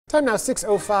Time now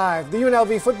 6:05. The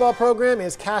UNLV football program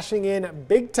is cashing in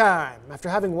big time after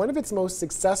having one of its most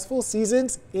successful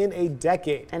seasons in a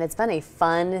decade. And it's been a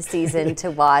fun season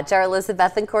to watch. Our Alyssa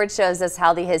Bethencourt shows us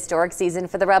how the historic season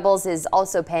for the Rebels is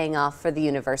also paying off for the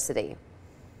university.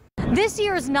 This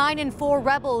year's 9-4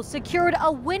 Rebels secured a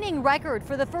winning record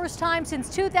for the first time since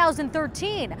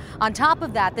 2013. On top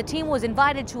of that, the team was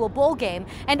invited to a bowl game,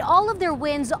 and all of their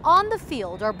wins on the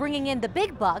field are bringing in the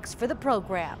big bucks for the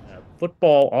program.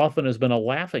 Football often has been a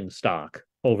laughing stock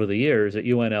over the years at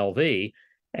UNLV,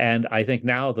 and I think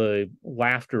now the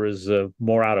laughter is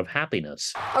more out of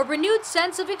happiness. A renewed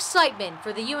sense of excitement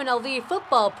for the UNLV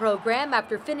football program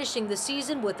after finishing the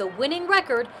season with a winning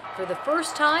record for the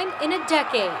first time in a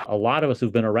decade. A lot of us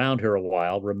who've been around here a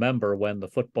while remember when the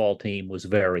football team was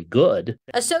very good.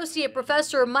 Associate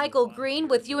Professor Michael Green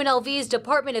with UNLV's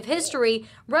Department of History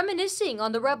reminiscing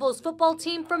on the Rebels football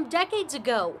team from decades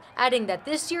ago, adding that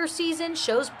this year's season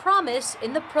shows promise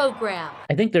in the program.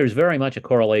 I think there's very much a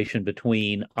correlation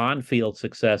between on-field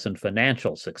success and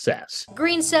financial success.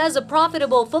 Green says a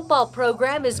profitable football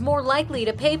program is more likely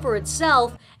to pay for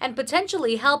itself and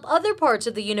potentially help other parts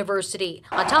of the university.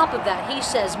 On top of that, he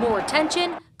says more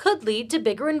attention could lead to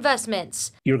bigger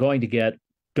investments. You're going to get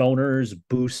donors,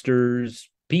 boosters,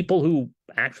 people who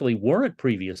actually weren't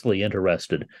previously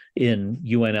interested in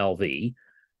UNLV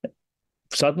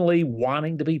suddenly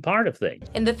wanting to be part of things.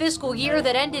 In the fiscal year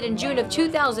that ended in June of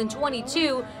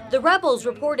 2022, the Rebels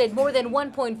reported more than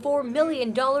 $1.4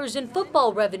 million in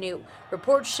football revenue.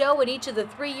 Reports show in each of the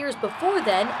 3 years before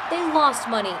then, they lost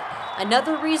money.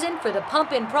 Another reason for the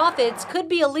pump in profits could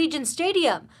be Allegiant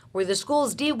Stadium, where the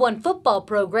school's D1 football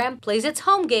program plays its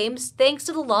home games thanks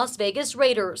to the Las Vegas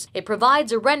Raiders. It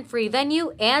provides a rent-free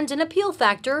venue and an appeal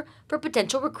factor for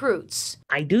potential recruits.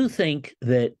 I do think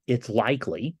that it's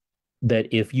likely that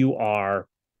if you are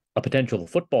a potential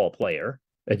football player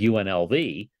at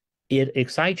UNLV, it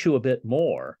excites you a bit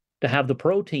more to have the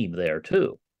pro team there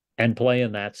too and play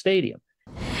in that stadium.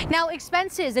 Now,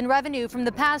 expenses and revenue from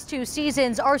the past 2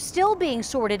 seasons are still being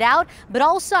sorted out, but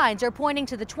all signs are pointing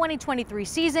to the 2023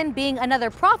 season being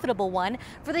another profitable one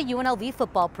for the UNLV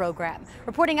football program.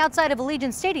 Reporting outside of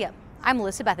Allegiant Stadium, I'm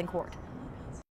Alyssa Bethencourt.